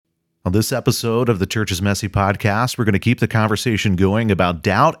On this episode of the Church's Messy podcast, we're going to keep the conversation going about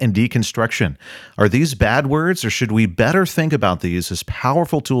doubt and deconstruction. Are these bad words, or should we better think about these as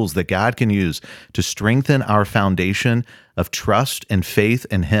powerful tools that God can use to strengthen our foundation of trust and faith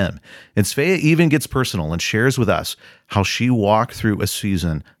in Him? And Svea even gets personal and shares with us how she walked through a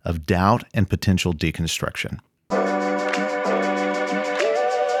season of doubt and potential deconstruction.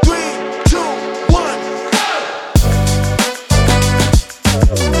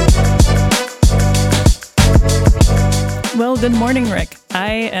 Well, good morning, Rick.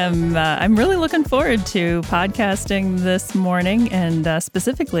 I'm really looking forward to podcasting this morning and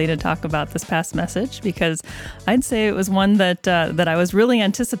specifically to talk about this past message, because I'd say it was one that I was really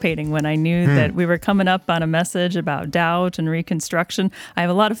anticipating when I knew that we were coming up on a message about doubt and reconstruction. I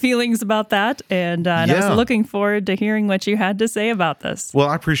have a lot of feelings about that, and I was looking forward to hearing what you had to say about this. Well,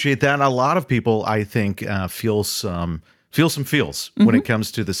 I appreciate that. A lot of people, I think, feel some feels when it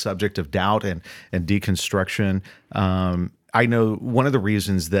comes to the subject of doubt and deconstruction. I know one of the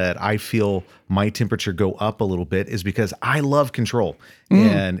reasons that I feel my temperature go up a little bit is because I love control.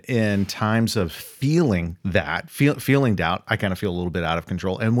 And in times of feeling doubt, I kind of feel a little bit out of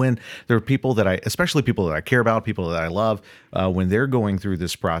control. And when there are people especially people that I care about, people that I love, when they're going through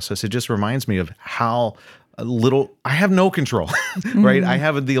this process, it just reminds me of how I have no control, right? I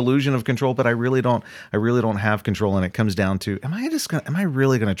have the illusion of control, but I really don't have control. And it comes down to, am I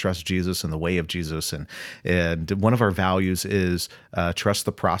really going to trust Jesus and the way of Jesus? And one of our values is trust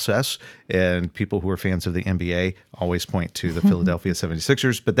the process. And people who are fans of the NBA always point to the Philadelphia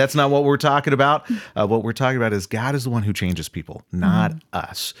 76ers, but that's not what we're talking about. What we're talking about is God is the one who changes people, not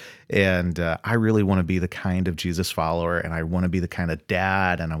us. And I really want to be the kind of Jesus follower, and I want to be the kind of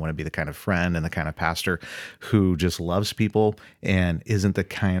dad, and I want to be the kind of friend and the kind of pastor who just loves people and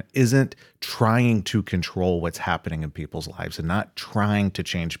isn't trying to control what's happening in people's lives and not trying to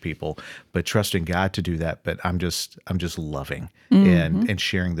change people, but trusting God to do that. But I'm just loving and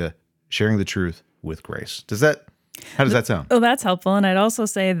sharing the truth with grace. How does that sound? Oh, that's helpful. And I'd also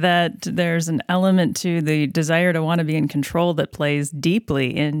say that there's an element to the desire to want to be in control that plays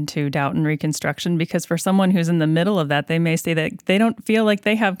deeply into doubt and reconstruction, because for someone who's in the middle of that, they may say that they don't feel like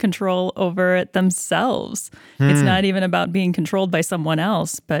they have control over it themselves. It's not even about being controlled by someone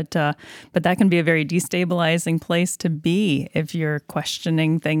else, but that can be a very destabilizing place to be if you're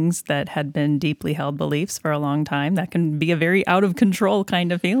questioning things that had been deeply held beliefs for a long time. That can be a very out of control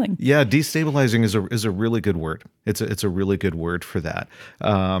kind of feeling. Yeah, destabilizing is a really good word. It's a really good word for that.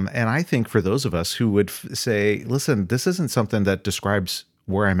 And I think for those of us who would say, listen, this isn't something that describes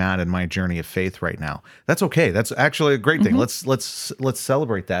where I'm at in my journey of faith right now. That's okay. That's actually a great thing. Let's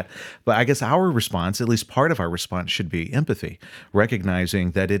celebrate that. But I guess our response, at least part of our response, should be empathy,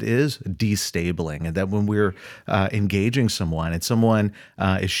 recognizing that it is destabling, and that when we're engaging someone and someone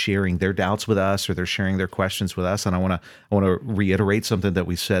is sharing their doubts with us, or they're sharing their questions with us, and I want to reiterate something that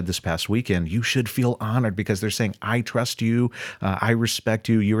we said this past weekend. You should feel honored because they're saying, I trust you, I respect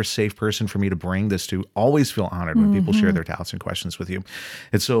you, you're a safe person for me to bring this to. Always feel honored when people share their doubts and questions with you.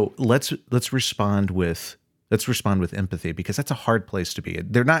 And so let's respond with empathy, because that's a hard place to be.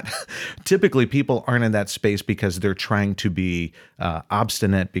 They're not typically, people aren't in that space because they're trying to be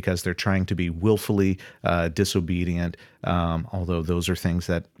obstinate, because they're trying to be willfully disobedient. Although those are things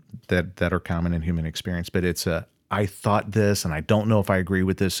that are common in human experience. But it's I thought this, and I don't know if I agree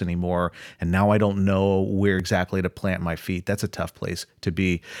with this anymore, and now I don't know where exactly to plant my feet. That's a tough place to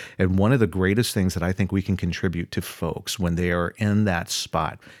be. And one of the greatest things that I think we can contribute to folks when they are in that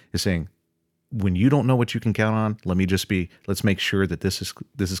spot is saying, when you don't know what you can count on, let's make sure that this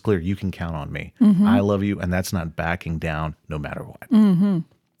is clear. You can count on me. I love you, and that's not backing down no matter what.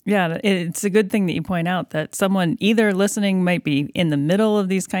 Yeah, it's a good thing that you point out that someone either listening might be in the middle of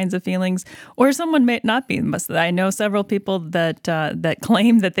these kinds of feelings, or someone may not be. I know several people that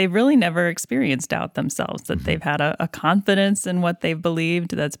claim that they've really never experienced doubt themselves, that they've had a confidence in what they've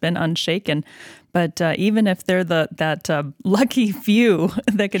believed that's been unshaken. But even if they're that lucky few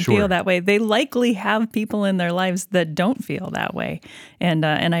that can feel that way, they likely have people in their lives that don't feel that way. And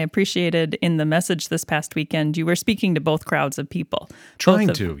I appreciated in the message this past weekend, you were speaking to both crowds of people.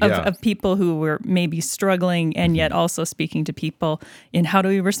 Of people who were maybe struggling, and yet also speaking to people in how do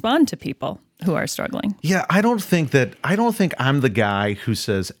we respond to people who are struggling. Yeah, I don't think I'm the guy who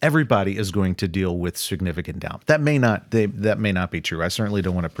says everybody is going to deal with significant doubt. That may not be true. I certainly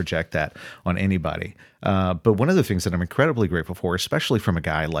don't want to project that on anybody. But one of the things that I'm incredibly grateful for, especially from a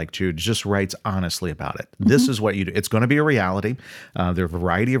guy like Jude, just writes honestly about it. This is what you do. It's going to be a reality. There are a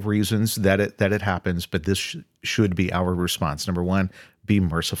variety of reasons that it happens, but this should be our response. Number one, be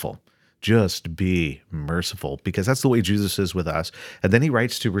merciful. just be merciful, because that's the way Jesus is with us. And then he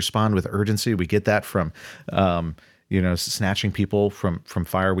writes to respond with urgency. We get that from, snatching people from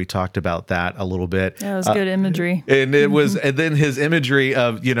fire. We talked about that a little bit. That was good imagery. And it was, and then his imagery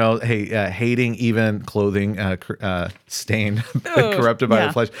of, hating even clothing stained, corrupted by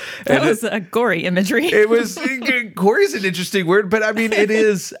the flesh. That was a gory imagery. It was, gory is an interesting word, but I mean,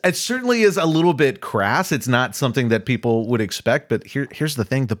 it certainly is a little bit crass. It's not something that people would expect, but here's the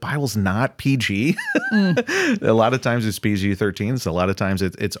thing. The Bible's not PG. A lot of times it's PG-13. So a lot of times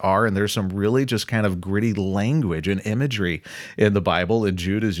it's R, and there's some really just kind of gritty language and imagery in the Bible. And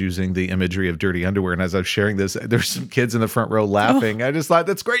Jude is using the imagery of dirty underwear. And as I was sharing this, there's some kids in the front row laughing. I just thought,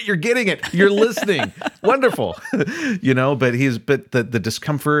 that's great. You're getting it. You're listening. Wonderful. But the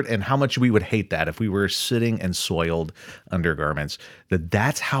discomfort and how much we would hate that if we were sitting in soiled undergarments,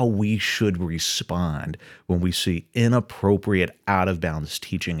 that's how we should respond when we see inappropriate, out of bounds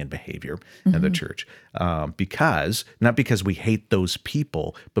teaching and behavior in the church. Not because we hate those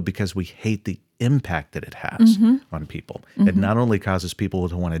people, but because we hate the impact that it has on people. It not only causes people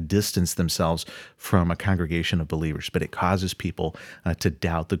to want to distance themselves from a congregation of believers, but it causes people to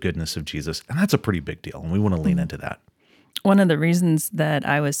doubt the goodness of Jesus. And that's a pretty big deal. And we want to lean into that. One of the reasons that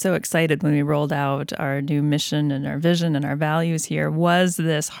I was so excited when we rolled out our new mission and our vision and our values here was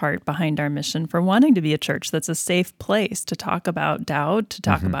this heart behind our mission for wanting to be a church that's a safe place to talk about doubt, to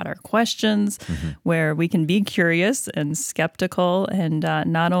talk about our questions, where we can be curious and skeptical. And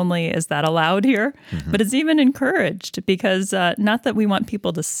not only is that allowed here, but it's even encouraged, because not that we want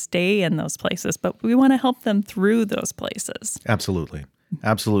people to stay in those places, but we want to help them through those places. Absolutely.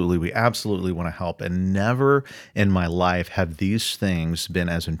 Absolutely. We absolutely want to help. And never in my life have these things been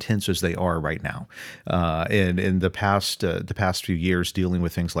as intense as they are right now. In the past few years, dealing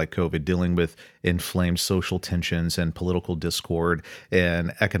with things like COVID, dealing with inflamed social tensions and political discord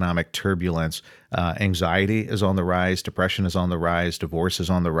and economic turbulence, anxiety is on the rise, depression is on the rise, divorce is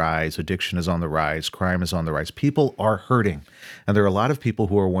on the rise, addiction is on the rise, crime is on the rise. People are hurting. And there are a lot of people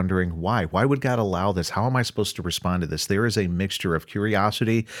who are wondering why. Why would God allow this? How am I supposed to respond to this? There is a mixture of curiosity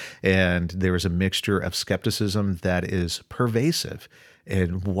and there is a mixture of skepticism that is pervasive.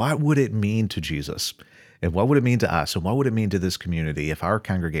 And what would it mean to Jesus? And what would it mean to us? And what would it mean to this community if our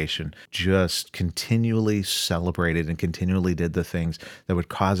congregation just continually celebrated and continually did the things that would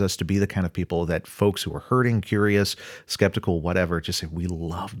cause us to be the kind of people that folks who are hurting, curious, skeptical, whatever, just say, we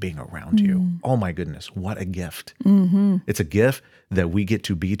love being around you. Oh my goodness, what a gift. It's a gift that we get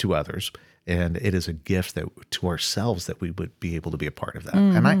to be to others. And it is a gift that to ourselves that we would be able to be a part of that.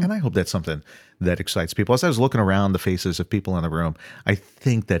 And I hope that's something that excites people. As I was looking around the faces of people in the room, I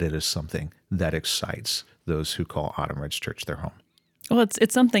think that it is something that excites those who call Autumn Ridge Church their home. Well,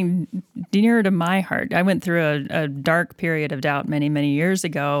 it's something dear to my heart. I went through a dark period of doubt many, many years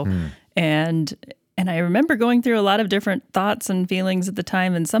ago, and I remember going through a lot of different thoughts and feelings at the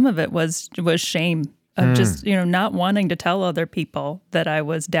time, and some of it was shame of just, not wanting to tell other people that I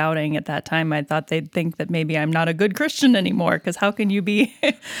was doubting at that time. I thought they'd think that maybe I'm not a good Christian anymore, because how can you be?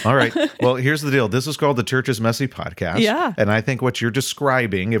 All right. Well, here's the deal. This is called the Church is Messy podcast. Yeah. And I think what you're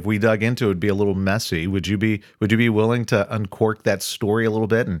describing, if we dug into it, would be a little messy. Would you be willing to uncork that story a little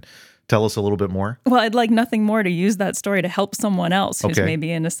bit and tell us a little bit more? Well, I'd like nothing more to use that story to help someone else who's maybe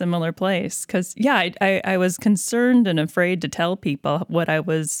in a similar place. Because, I was concerned and afraid to tell people what I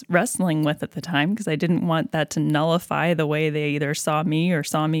was wrestling with at the time, because I didn't want that to nullify the way they either saw me or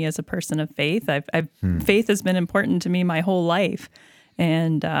saw me as a person of faith. Faith has been important to me my whole life.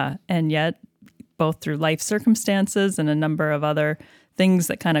 And yet, both through life circumstances and a number of other things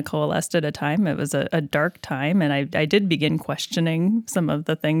that kind of coalesced at a time. It was a dark time, and I did begin questioning some of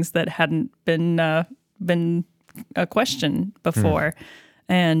the things that hadn't been a question before,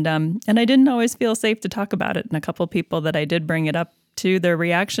 and I didn't always feel safe to talk about it. And a couple people that I did bring it up to, their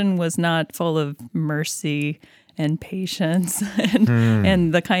reaction was not full of mercy and patience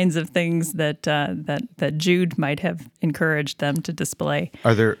and the kinds of things that Jude might have encouraged them to display.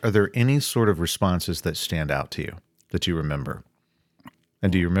 Are there any sort of responses that stand out to you that you remember?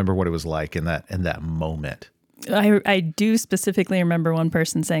 And do you remember what it was like in that moment? I do specifically remember one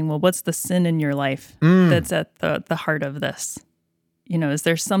person saying, well, what's the sin in your life that's at the heart of this? Is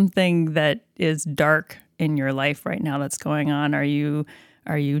there something that is dark in your life right now that's going on? Are you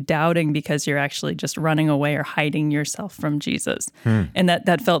doubting because you're actually just running away or hiding yourself from Jesus? And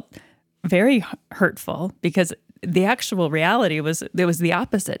that felt very hurtful, because the actual reality was the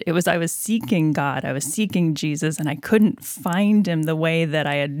opposite. It was I was seeking God, I was seeking Jesus, and I couldn't find him the way that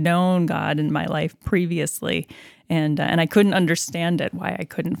I had known God in my life previously, and I couldn't understand it, why I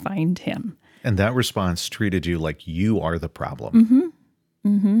couldn't find him. And that response treated you like you are the problem.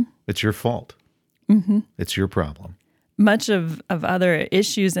 It's your fault. It's your problem. Much of other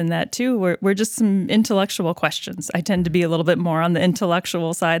issues in that too were just some intellectual questions. I tend to be a little bit more on the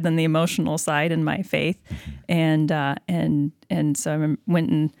intellectual side than the emotional side in my faith, and so I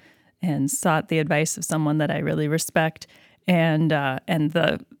went and sought the advice of someone that I really respect, and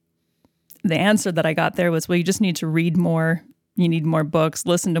the answer that I got there was, well, you just need to read more. You need more books,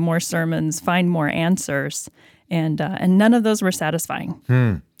 listen to more sermons, find more answers, and none of those were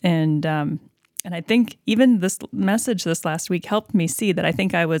satisfying. And I think even this message this last week helped me see that I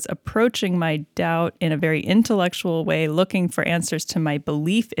think I was approaching my doubt in a very intellectual way, looking for answers to my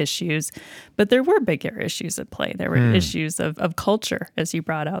belief issues. But there were bigger issues at play. There were issues of culture, as you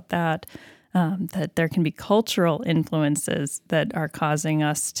brought out that there can be cultural influences that are causing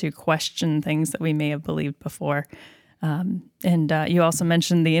us to question things that we may have believed before. And you also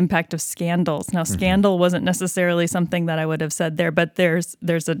mentioned the impact of scandals. Now, scandal wasn't necessarily something that I would have said there, but there's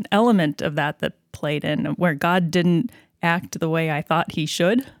an element of that played in where God didn't act the way I thought he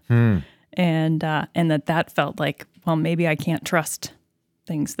should. And that felt like, well, maybe I can't trust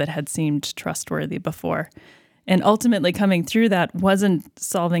things that had seemed trustworthy before. And ultimately coming through that wasn't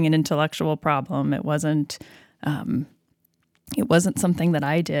solving an intellectual problem. It wasn't something that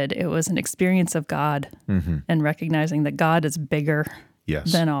I did. It was an experience of God and recognizing that God is bigger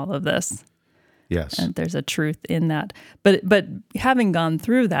than all of this. Yes. And there's a truth in that. But having gone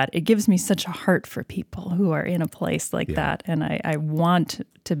through that, it gives me such a heart for people who are in a place like that. And I want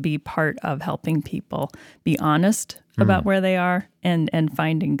to be part of helping people be honest about where they are and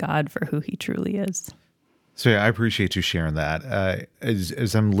finding God for who he truly is. So yeah, I appreciate you sharing that.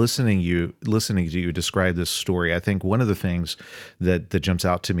 As I'm listening to you describe this story, I think one of the things that jumps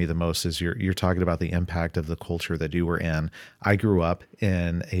out to me the most is you're talking about the impact of the culture that you were in. I grew up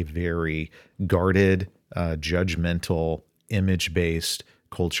in a very guarded, judgmental, image-based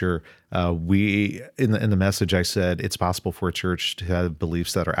culture. We in the message I said it's possible for a church to have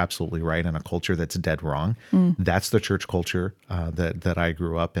beliefs that are absolutely right in a culture that's dead wrong. That's the church culture that I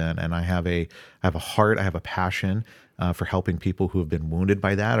grew up in, and I have a heart, I have a passion for helping people who have been wounded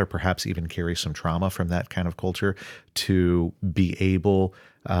by that, or perhaps even carry some trauma from that kind of culture, to be able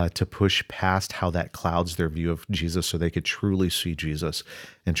to push past how that clouds their view of Jesus, so they could truly see Jesus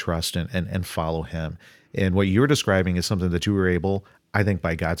and trust and follow him. And what you're describing is something that you were able, I think,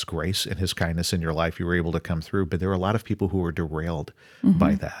 by God's grace and his kindness in your life, you were able to come through. But there are a lot of people who were derailed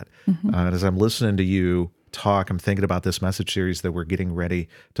by that. And as I'm listening to you talk, I'm thinking about this message series that we're getting ready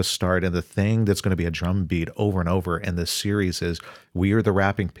to start. And the thing that's going to be a drumbeat over and over in this series is we are the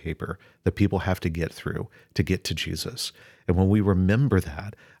wrapping paper that people have to get through to get to Jesus. And when we remember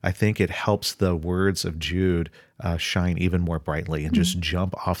that, I think it helps the words of Jude shine even more brightly and just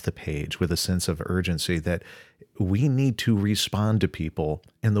jump off the page with a sense of urgency that we need to respond to people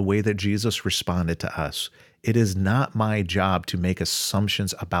in the way that Jesus responded to us. It is not my job to make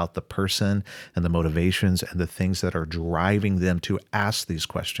assumptions about the person and the motivations and the things that are driving them to ask these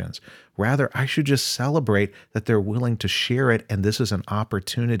questions. Rather, I should just celebrate that they're willing to share it, and this is an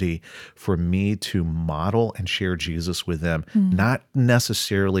opportunity for me to model and share Jesus with them, not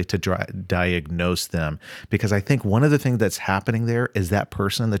necessarily to diagnose them. Because I think one of the things that's happening there is that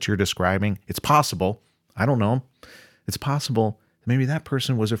person that you're describing, it's possible, I don't know, it's possible maybe that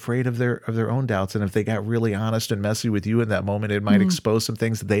person was afraid of their own doubts, and if they got really honest and messy with you in that moment, it might expose some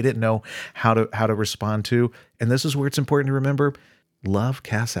things that they didn't know how to respond to. And this is where it's important to remember: love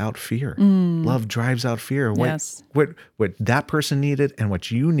casts out fear. Love drives out fear. What that person needed and what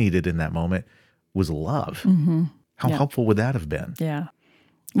you needed in that moment was love. How helpful would that have been? Yeah.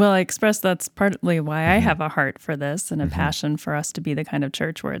 Well, I express that's partly why I have a heart for this and a passion for us to be the kind of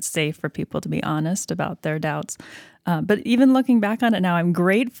church where it's safe for people to be honest about their doubts. But even looking back on it now, I'm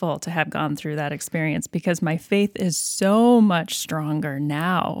grateful to have gone through that experience, because my faith is so much stronger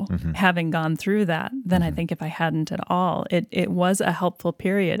now, having gone through that, than I think if I hadn't at all. It was a helpful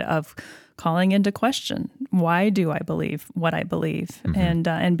period of calling into question, why do I believe what I believe?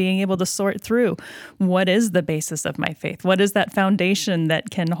 And being able to sort through, what is the basis of my faith? What is that foundation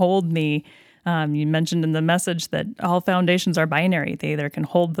that can hold me? You mentioned in the message that all foundations are binary. They either can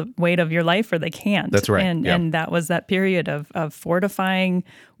hold the weight of your life or they can't. That's right. And that was that period of fortifying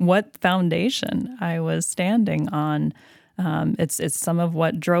what foundation I was standing on. It's some of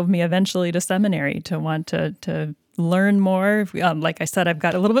what drove me eventually to seminary, to want to learn more. Like I said, I've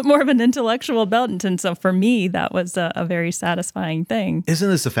got a little bit more of an intellectual bent, and so for me, that was a very satisfying thing. Isn't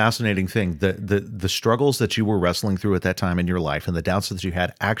this a fascinating thing? The struggles that you were wrestling through at that time in your life and the doubts that you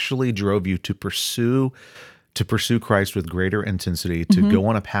had actually drove you to pursue to pursue Christ with greater intensity, to go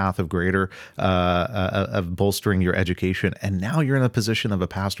on a path of greater of bolstering your education, and now you're in a position of a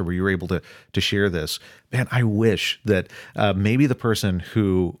pastor where you're able to share this. Man, I wish that maybe the person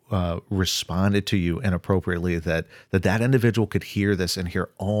who responded to you inappropriately, that individual could hear this and hear,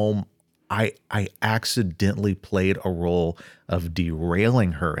 oh, I accidentally played a role of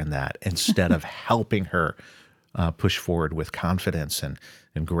derailing her in that instead of helping her push forward with confidence and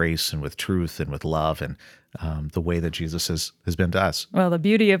grace and with truth and with love and the way that Jesus has been to us. Well, the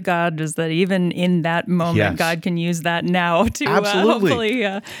beauty of God is that even in that moment, Yes. God can use that now to Absolutely.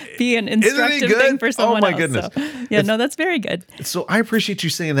 hopefully be an instructive good? thing for someone Oh, my else. goodness. So, no, that's very good. So I appreciate you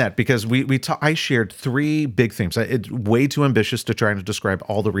saying that, because I shared three big themes. It's way too ambitious to try to describe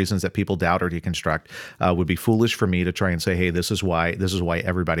all the reasons that people doubt or deconstruct. Would be foolish for me to try and say, hey, this is why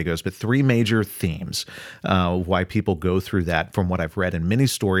everybody goes. But three major themes why people go through that, from what I've read in many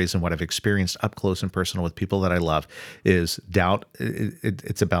stories and what I've experienced up close and personal with people that I love, is doubt.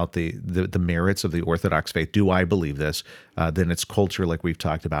 It's about the merits of the Orthodox faith. Do I believe this? Then it's culture, like we've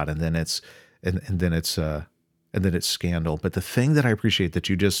talked about, and then it's scandal. But the thing that I appreciate that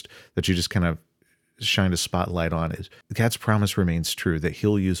you just kind of shined a spotlight on is God's promise remains true, that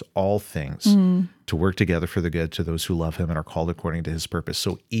he'll use all things to work together for the good to those who love him and are called according to his purpose.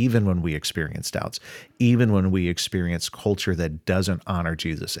 So even when we experience doubts, even when we experience culture that doesn't honor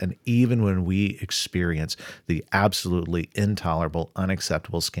Jesus, and even when we experience the absolutely intolerable,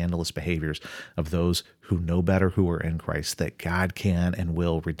 unacceptable, scandalous behaviors of those who know better, who are in Christ, that God can and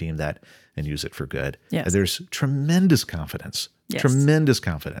will redeem that and use it for good. Yes. And there's tremendous confidence, Yes. tremendous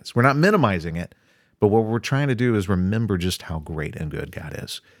confidence. We're not minimizing it, but what we're trying to do is remember just how great and good God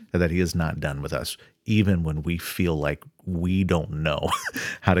is, and that he is not done with us, even when we feel like we don't know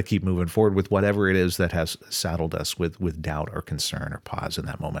how to keep moving forward with whatever it is that has saddled us with doubt or concern or pause in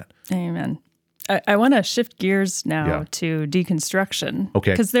that moment. Amen. I want to shift gears now to deconstruction.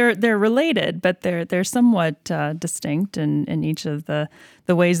 Okay. Because they're related, but they're somewhat distinct in each of the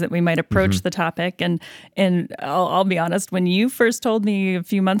ways that we might approach the topic. And I'll be honest, when you first told me a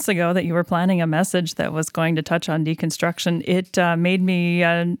few months ago that you were planning a message that was going to touch on deconstruction, it made me,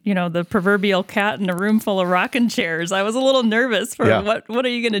 the proverbial cat in a room full of rocking chairs. I was a little nervous for what are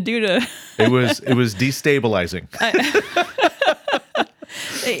you going to do to... It was destabilizing.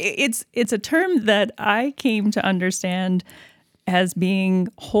 It's a term that I came to understand as being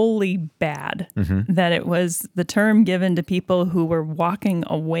wholly bad, that it was the term given to people who were walking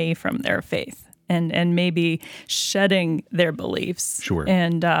away from their faith and maybe shedding their beliefs. Sure.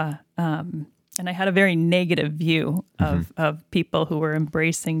 And I had a very negative view of people who were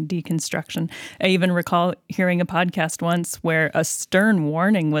embracing deconstruction. I even recall hearing a podcast once where a stern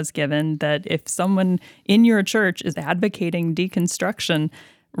warning was given that if someone in your church is advocating deconstruction,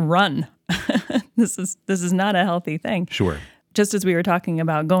 run. This is not a healthy thing. Sure. Just as we were talking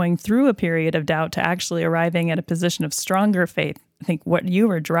about going through a period of doubt to actually arriving at a position of stronger faith, I think what you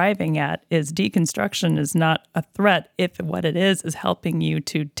were driving at is deconstruction is not a threat if what it is helping you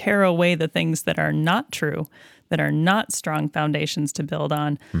to tear away the things that are not true, that are not strong foundations to build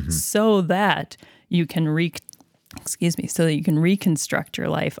on, so that you can reconstruct your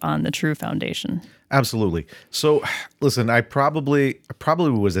life on the true foundation. Absolutely. So, listen, I probably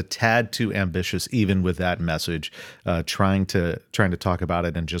was a tad too ambitious, even with that message, trying to talk about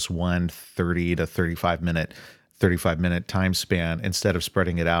it in just one 30 to 35 minute time span instead of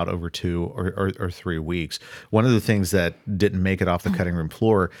spreading it out over 2 or 3 weeks. One of the things that didn't make it off the cutting room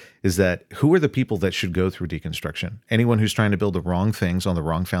floor is that who are the people that should go through deconstruction? Anyone who's trying to build the wrong things on the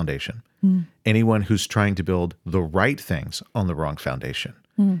wrong foundation. Anyone who's trying to build the right things on the wrong foundation.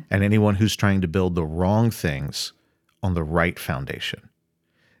 And anyone who's trying to build the wrong things on the right foundation.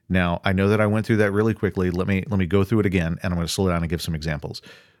 Now, I know that I went through that really quickly. Let me go through it again, and I'm going to slow down and give some examples.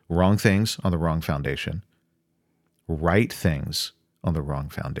 Wrong things on the wrong foundation. Right things on the wrong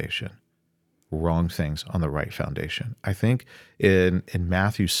foundation. Wrong things on the right foundation. I think in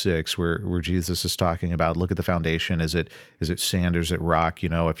Matthew 6, where Jesus is talking about, look at the foundation. Is it sand or is it rock?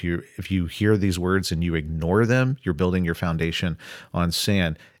 If you hear these words and you ignore them, you're building your foundation on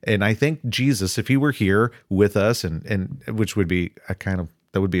sand. And I think Jesus, if he were here with us, and which would be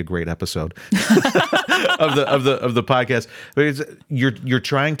that would be a great episode of the podcast. Because you're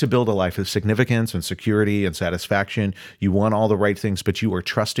trying to build a life of significance and security and satisfaction. You want all the right things, but you are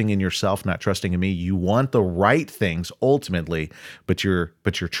trusting in yourself, not trusting in me. You want the right things ultimately, but you're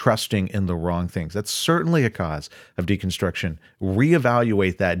trusting in the wrong things. That's certainly a cause of deconstruction.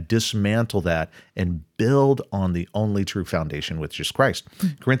 Reevaluate that, dismantle that, and build on the only true foundation, which is Christ.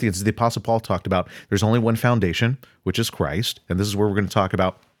 Corinthians, the Apostle Paul talked about, there's only one foundation, which is Christ. And this is where we're going to talk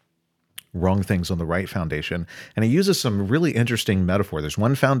about wrong things on the right foundation. And he uses some really interesting metaphor. There's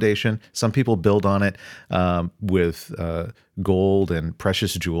one foundation. Some people build on it with gold and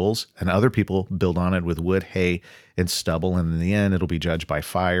precious jewels, and other people build on it with wood, hay, and stubble. And in the end, it'll be judged by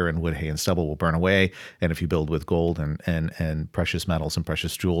fire, and wood, hay, and stubble will burn away. And if you build with gold and precious metals and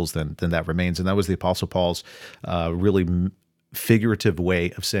precious jewels, then that remains. And that was the Apostle Paul's really figurative way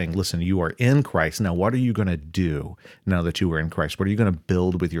of saying, listen, you are in Christ. Now, what are you going to do now that you are in Christ? What are you going to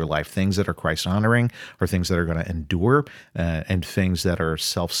build with your life? Things that are Christ-honoring, or things that are going to endure, and things that are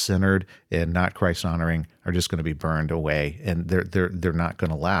self-centered and not Christ-honoring are just going to be burned away, and they're not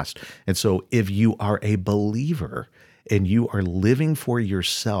going to last. And so if you are a believer and you are living for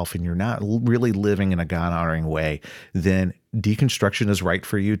yourself and you're not really living in a God-honoring way, then deconstruction is right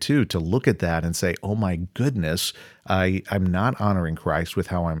for you too, to look at that and say, oh my goodness, I'm not honoring Christ with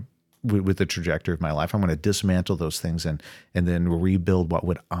how I'm with the trajectory of my life. I'm going to dismantle those things and then rebuild what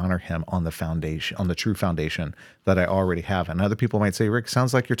would honor him on the foundation, on the true foundation that I already have. And other people might say, Rick,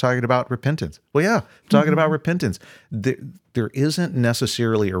 sounds like you're talking about repentance. Well, yeah, I'm talking about repentance. There isn't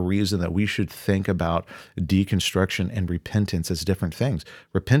necessarily a reason that we should think about deconstruction and repentance as different things.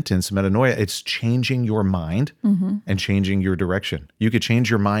 Repentance, metanoia, it's changing your mind and changing your direction. You could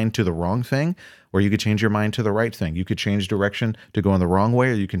change your mind to the wrong thing, or you could change your mind to the right thing. You could change direction to go in the wrong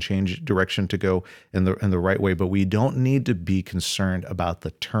way, or you can change direction to go in the right way. But we don't need to be concerned about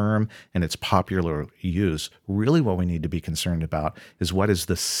the term and its popular use. Really, what we need to be concerned about is what is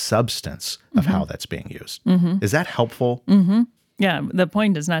the substance of how that's being used. Is that helpful? Yeah, the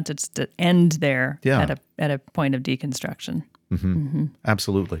point is not just to end there at a point of deconstruction.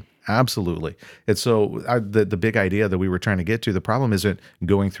 Absolutely. Absolutely. And so the big idea that we were trying to get to, the problem isn't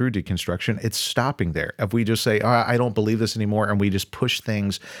going through deconstruction, it's stopping there. If we just say, oh, I don't believe this anymore, and we just push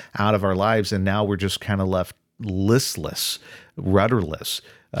things out of our lives, and now we're just kind of left listless, rudderless,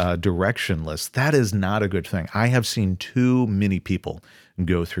 directionless, that is not a good thing. I have seen too many people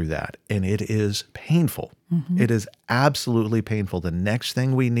go through that, and it is painful. It is absolutely painful. The next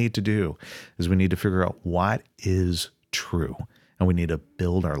thing we need to do is we need to figure out what is true. And we need to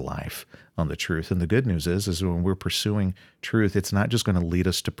build our life on the truth. And the good news is when we're pursuing truth, it's not just going to lead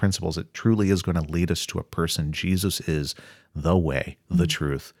us to principles. It truly is going to lead us to a person. Jesus is the way, the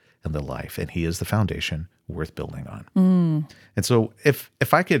truth, and the life. And he is the foundation worth building on. And so if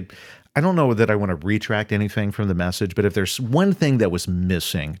I could, I don't know that I want to retract anything from the message, but if there's one thing that was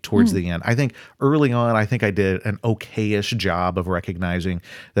missing towards the end, I think early on, I think I did an okay-ish job of recognizing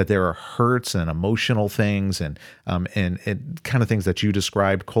that there are hurts and emotional things and kind of things that you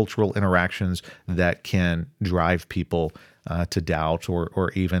described, cultural interactions that can drive people to doubt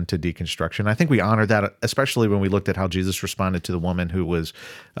or even to deconstruction. I think we honored that, especially when we looked at how Jesus responded to the woman who was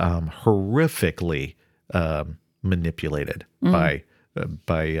horrifically manipulated by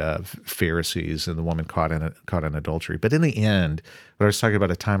Pharisees and the woman caught in adultery. But in the end, when I was talking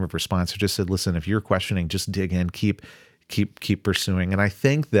about a time of response, I just said, listen, if you're questioning, just dig in, keep pursuing. And I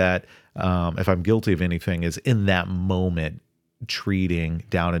think that if I'm guilty of anything, is in that moment treating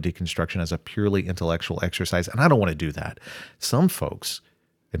down and deconstruction as a purely intellectual exercise. And I don't want to do that. Some folks,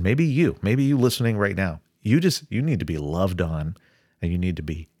 and maybe you listening right now, you need to be loved on, and you need to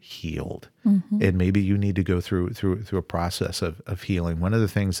be healed. And maybe you need to go through a process of healing. One of the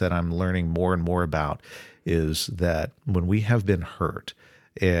things that I'm learning more and more about is that when we have been hurt,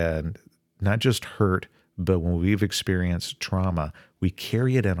 and not just hurt, but when we've experienced trauma, we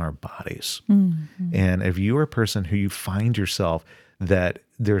carry it in our bodies. And if you're a person who you find yourself that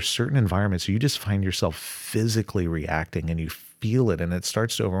there are certain environments you just find yourself physically reacting and you feel it and it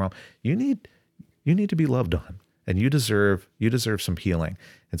starts to overwhelm, you need to be loved on. And you deserve some healing.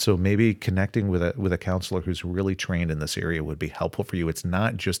 And so maybe connecting with a counselor who's really trained in this area would be helpful for you. It's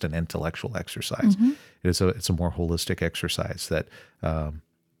not just an intellectual exercise. It's a more holistic exercise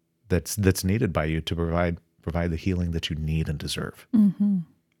that's needed by you to provide the healing that you need and deserve.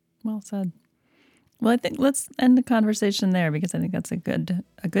 Well said. Well, I think let's end the conversation there, because I think that's a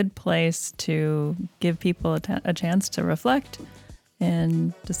good place to give people a chance to reflect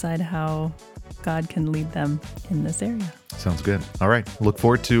and decide how God can lead them in this area. Sounds good. All right. Look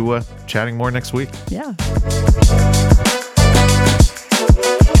forward to chatting more next week. Yeah.